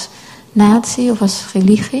of als natie of als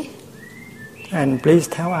religie. And please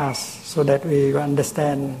tell us so that we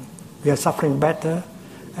understand we are suffering better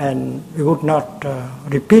and we would not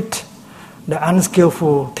repeat the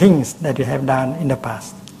unskillful things that we have done in the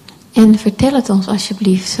past. En vertel het ons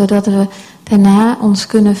alsjeblieft, zodat we daarna ons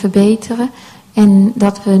kunnen verbeteren en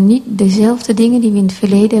dat we niet dezelfde dingen die we in het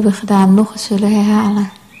verleden hebben gedaan nog eens zullen herhalen.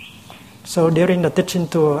 So during the teaching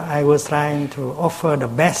tour, I was trying to offer the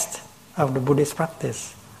best of the Buddhist practice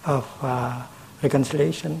of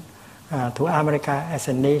reconciliation to America as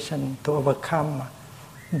a nation to overcome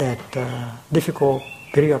that difficult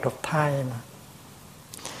period of time.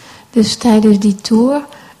 Dus tijdens die tour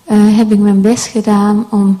heb ik mijn best gedaan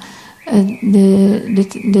om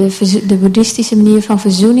de boeddhistische manier van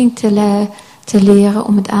verzoening te leren,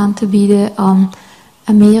 om het aan te bieden aan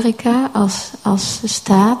Amerika als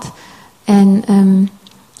staat en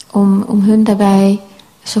om hun daarbij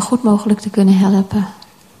zo goed mogelijk te kunnen helpen.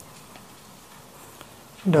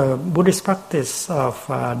 The Buddhist practice of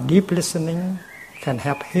deep listening can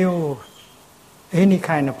help heal any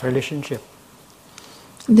kind of relationship.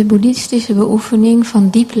 De boeddhistische beoefening van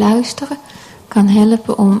diep luisteren kan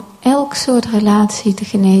helpen om elk soort relatie te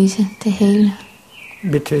genezen, te helen.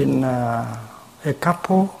 Between a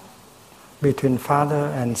couple, between father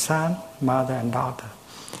and son, mother and daughter.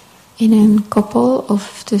 In een koppel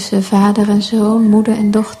of tussen vader en zoon, moeder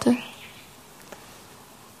en dochter.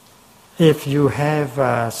 If you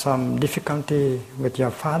have some difficulty with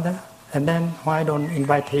your father, and then why don't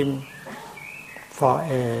invite him for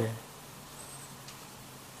a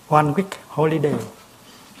 1 week holiday?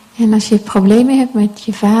 En als je problemen hebt met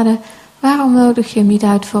je vader, waarom nodig je hem niet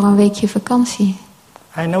uit voor een weekje vakantie?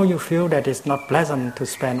 I know you feel that it's not pleasant to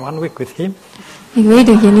spend 1 week with him. Ik weet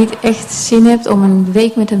dat je niet echt zin hebt om een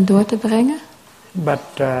week met hem door te brengen. But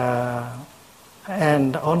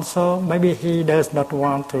and also maybe he does not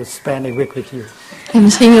want to spend a week with you. En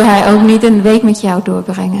misschien wil hij ook niet een week met jou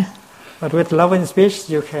doorbrengen. But with love and speech,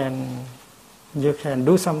 you can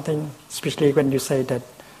do something, especially when you say that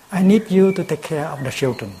I need you to take care of the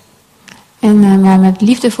children. En maar met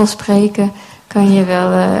liefdevol spreken kan je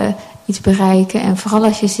wel iets bereiken. En vooral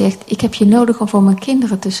als je zegt, ik heb je nodig om voor mijn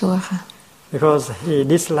kinderen te zorgen. Because he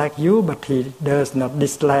dislikes you, but he does not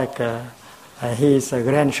dislike his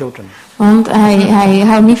grandchildren. Want hij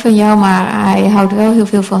houdt niet van jou, maar hij houdt wel heel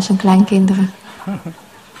veel van zijn kleinkinderen.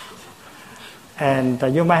 And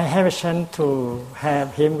you might have a chance to have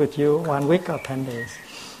him with you 1 week or 10 days.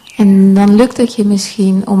 En dan lukt het je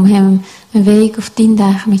misschien om hem een week of 10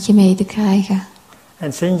 dagen met je mee te krijgen.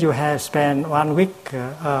 And since you have spent 1 week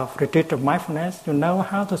of retreat of mindfulness, you know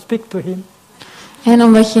how to speak to him. En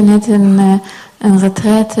omdat je net een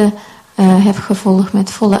retraite hebt gevolgd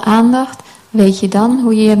met volle aandacht, weet je dan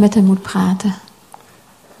hoe je met hem moet praten.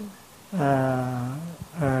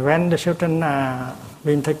 When the children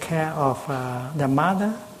will take care of their mother,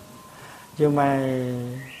 you may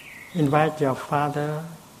invite your father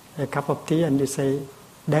a cup of tea and you say,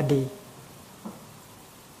 Daddy,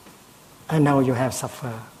 I know you have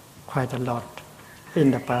suffered quite a lot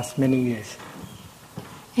in the past many years.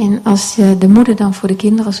 En als de moeder dan voor de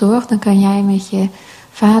kinderen zorgt, dan kan jij met je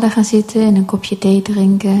vader gaan zitten en een kopje thee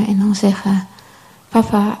drinken en dan zeggen: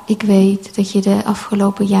 Papa, ik weet dat je de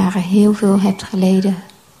afgelopen jaren heel veel hebt geleden.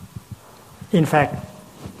 In fact,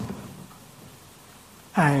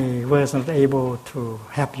 I was not able to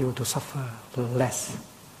help you to suffer less.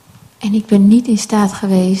 En ik ben niet in staat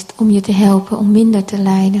geweest om je te helpen om minder te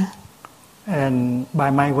lijden. And by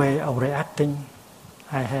my way of reacting,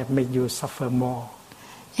 I have made you suffer more.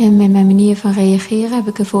 En met mijn manier van reageren heb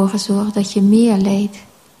ik ervoor gezorgd dat je meer leed.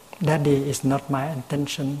 Daddy is not my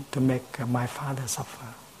intention to make my father suffer.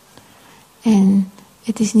 En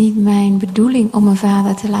het is niet mijn bedoeling om mijn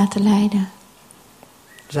vader te laten lijden.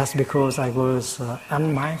 Just because I was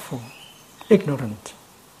unmindful, ignorant.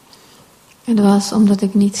 Het was omdat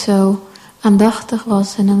ik niet zo aandachtig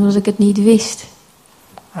was en omdat ik het niet wist.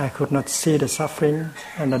 I could not see the suffering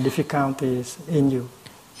and the difficulties in you.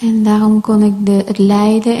 En daarom kon ik het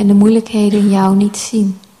lijden en de moeilijkheden in jou niet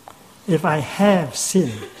zien. If I have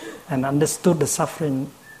seen and understood the suffering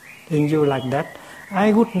in you like that,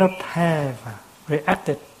 I would not have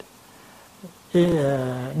reacted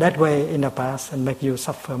that way in the past and make you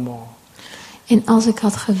suffer more. En als ik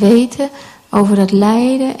had geweten over dat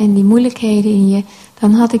lijden en die moeilijkheden in je,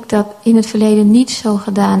 dan had ik dat in het verleden niet zo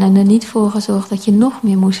gedaan en er niet voor gezorgd dat je nog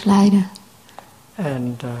meer moest lijden.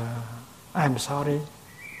 And I'm sorry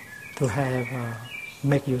to have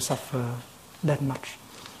make you suffer that much.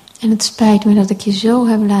 En het spijt me dat ik je zo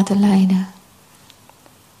heb laten lijden.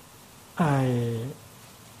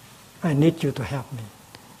 I need you to help me.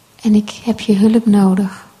 En ik heb je hulp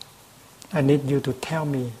nodig. I need you to tell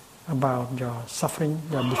me about your suffering,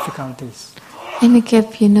 your difficulties. En ik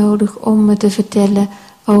heb je nodig om me te vertellen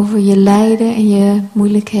over je lijden en je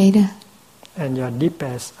moeilijkheden. And your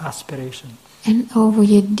deepest aspiration. En over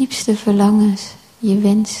je diepste verlangens, je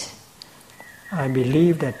wens. I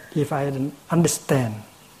believe that if I didn't understand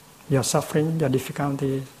your suffering, your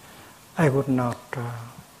difficulties, I would not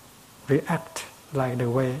react like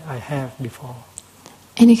the way I have before.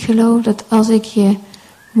 En ik geloof dat als ik je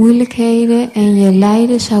moeilijkheden en je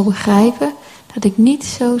lijden zou begrijpen, dat ik niet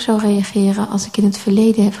zo zou reageren als ik in het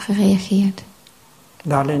verleden heb gereageerd.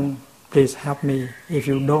 Darling, please help me. If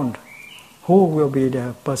you don't, who will be the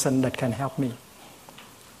person that can help me?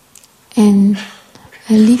 En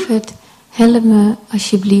lieverd, help me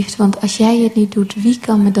alsjeblieft, want als jij het niet doet, wie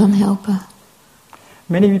kan me dan helpen?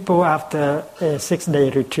 Many people after a 6-day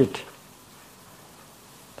retreat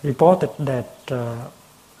reported that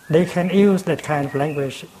they can use that kind of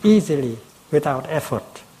language easily without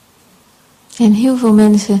effort. En heel veel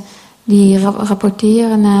mensen die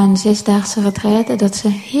rapporteren na een 6-daagse retraite dat ze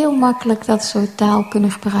heel makkelijk dat soort taal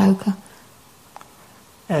kunnen gebruiken.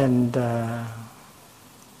 And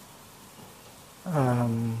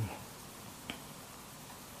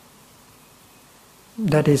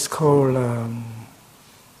that is called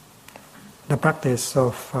the practice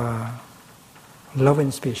of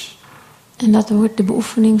loving speech. En dat wordt de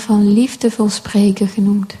beoefening van liefdevol spreken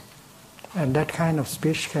genoemd. And that kind of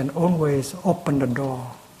speech can always open the door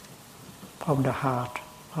of the heart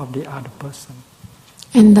of the other person.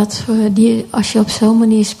 En dat als je op zo'n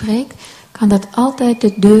manier spreekt, kan dat altijd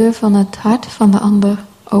de deur van het hart van de ander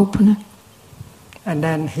openen. And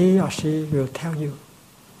then he or she will tell you.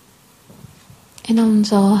 En dan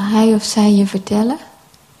zal hij of zij je vertellen.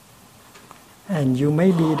 And you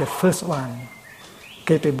may be the first one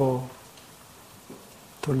capable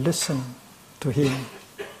to listen to him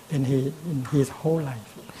in his whole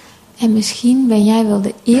life. En misschien ben jij wel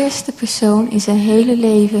de eerste persoon in zijn hele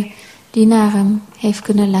leven die naar hem heeft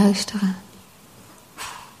kunnen luisteren.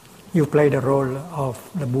 You play the role of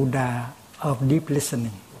the Buddha of deep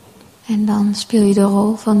listening. En dan speel je de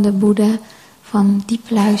rol van de Boeddha van diep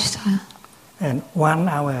luisteren. And 1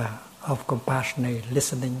 hour of compassionate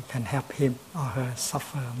listening can help him or her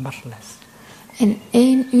suffer much less. En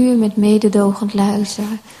 1 uur met mededogend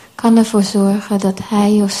luisteren kan ervoor zorgen dat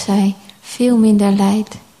hij of zij veel minder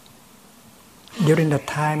lijdt. During the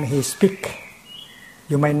time he speaks,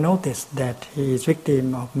 you may notice that he is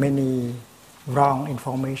victim of many wrong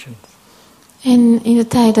information. En in de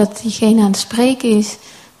tijd dat diegene aan het spreken is,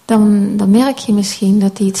 dan merk je misschien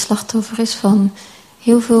dat hij het slachtoffer is van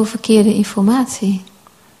heel veel verkeerde informatie.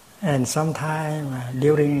 And sometimes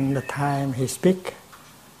during the time he speaks,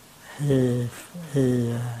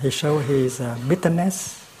 he shows his bitterness,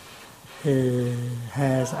 he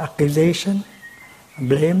has accusation,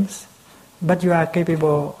 blames, but you are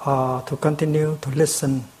capable to continue to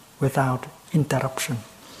listen without interruption.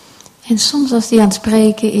 En soms als hij aan het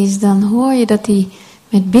spreken is, dan hoor je dat hij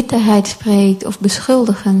met bitterheid spreekt of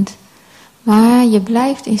beschuldigend. Maar je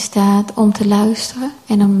blijft in staat om te luisteren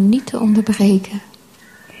en om hem niet te onderbreken.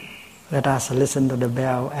 Let us listen to the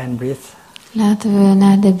bell and breathe. Laten we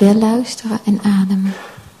naar de bel luisteren en ademen.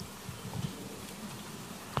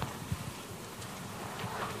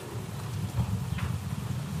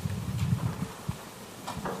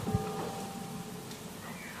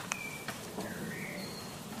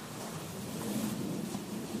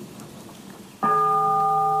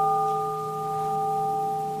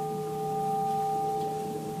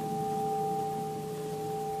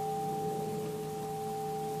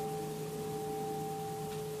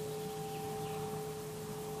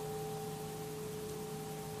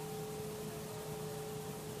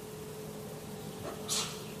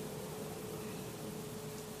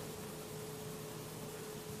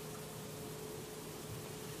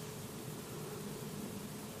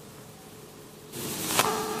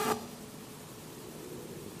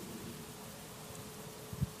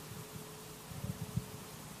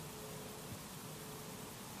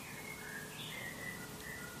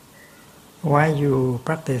 While you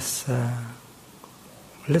practice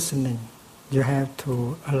listening, you have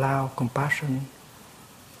to allow compassion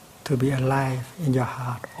to be alive in your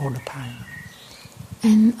heart all the time.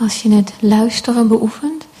 En als je het luisteren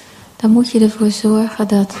beoefent, dan moet je ervoor zorgen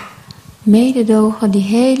dat mededogen die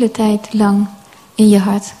hele tijd lang in je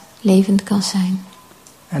hart levend kan zijn.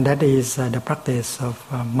 And that is the practice of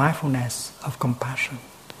mindfulness of compassion.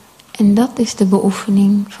 En dat is de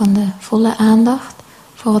beoefening van de volle aandacht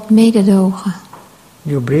voor het mededogen.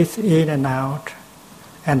 You breathe in and out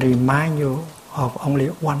and remind you of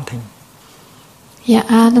only one thing. Je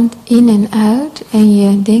ademt in en uit en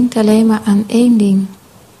je denkt alleen maar aan één ding.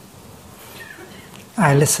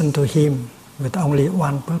 I listen to him with only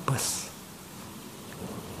one purpose.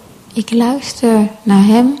 Ik luister naar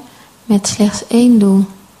hem met slechts één doel.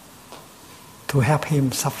 To help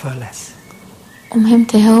him suffer less. Om hem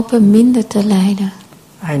te helpen minder te lijden.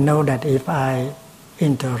 I know that if I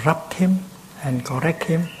interrupt him and correct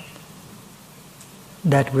him,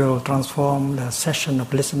 that will transform the session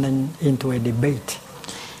of listening into a debate.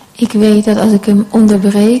 Ik weet dat als ik hem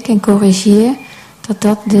onderbreek en corrigeer,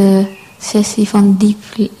 dat de sessie van diep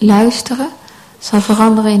luisteren zal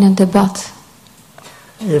veranderen in een debat.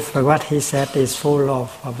 If what he said is full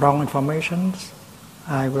of wrong information,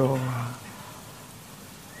 I will,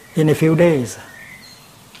 in a few days,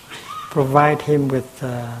 provide him with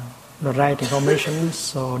the right information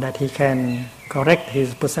so that he can correct his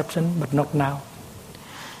perception, but not now.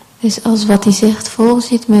 Dus als wat hij zegt vol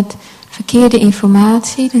zit met verkeerde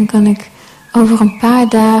informatie, dan kan ik over een paar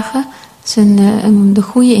dagen de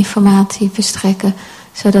goede informatie verstrekken,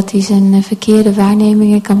 zodat hij zijn verkeerde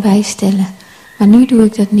waarnemingen kan bijstellen. Maar nu doe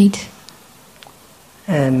ik dat niet.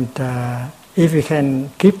 And if we can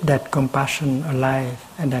keep that compassion alive,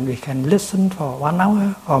 and then we can listen for 1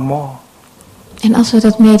 hour or more. En als we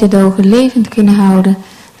dat mededogen levend kunnen houden,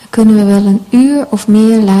 dan kunnen we wel 1 uur of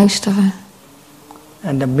meer luisteren.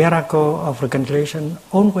 And the miracle of reconciliation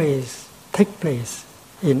always take place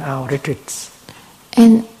in our retreats.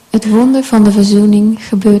 En het wonder van de verzoening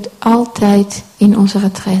gebeurt altijd in onze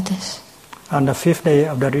retraites. On the 5th day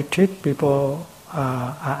of the retreat, people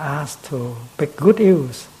are asked to make good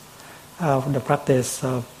use of the practice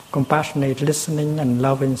of compassionate listening and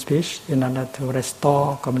loving speech in order to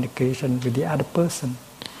restore communication with the other person.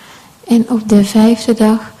 En op de 5e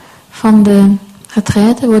dag van de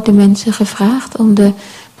retraite wordt de mensen gevraagd om de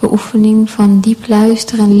beoefening van diep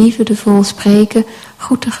luisteren en liefdevol spreken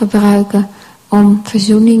goed te gebruiken om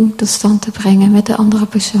verzoening tot stand te brengen met de andere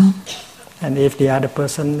persoon. And if the other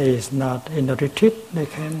person is not in the retreat, they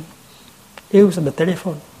can use the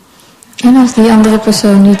telephone. En als die andere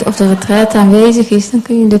persoon niet op de retraite aanwezig is, dan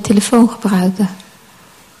kun je de telefoon gebruiken.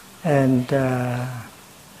 And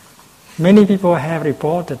many people have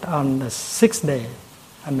reported on the 6th day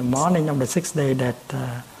on the morning of the sixth day that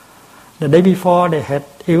the day before they had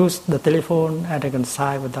used the telephone and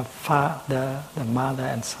reconciled with the mother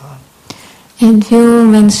and so on. En veel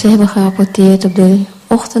mensen hebben gerapporteerd op de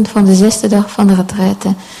ochtend van de 6e dag van de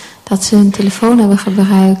retraite dat ze hun telefoon hebben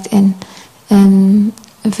gebruikt en een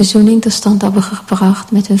verzoening tot stand hebben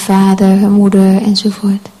gebracht met hun vader, hun moeder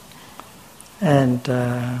enzovoort. And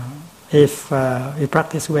if we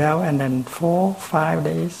practice well and then 4-5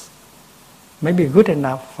 days, maybe good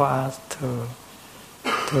enough for us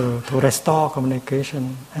to restore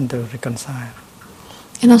communication and to reconcile.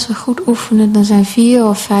 En als we goed oefenen, dan zijn 4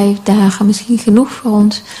 of 5 dagen misschien genoeg voor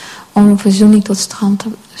ons om een verzoening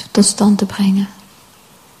tot stand te brengen.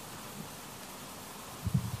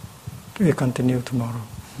 We continue tomorrow.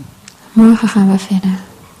 Morgen gaan we verder.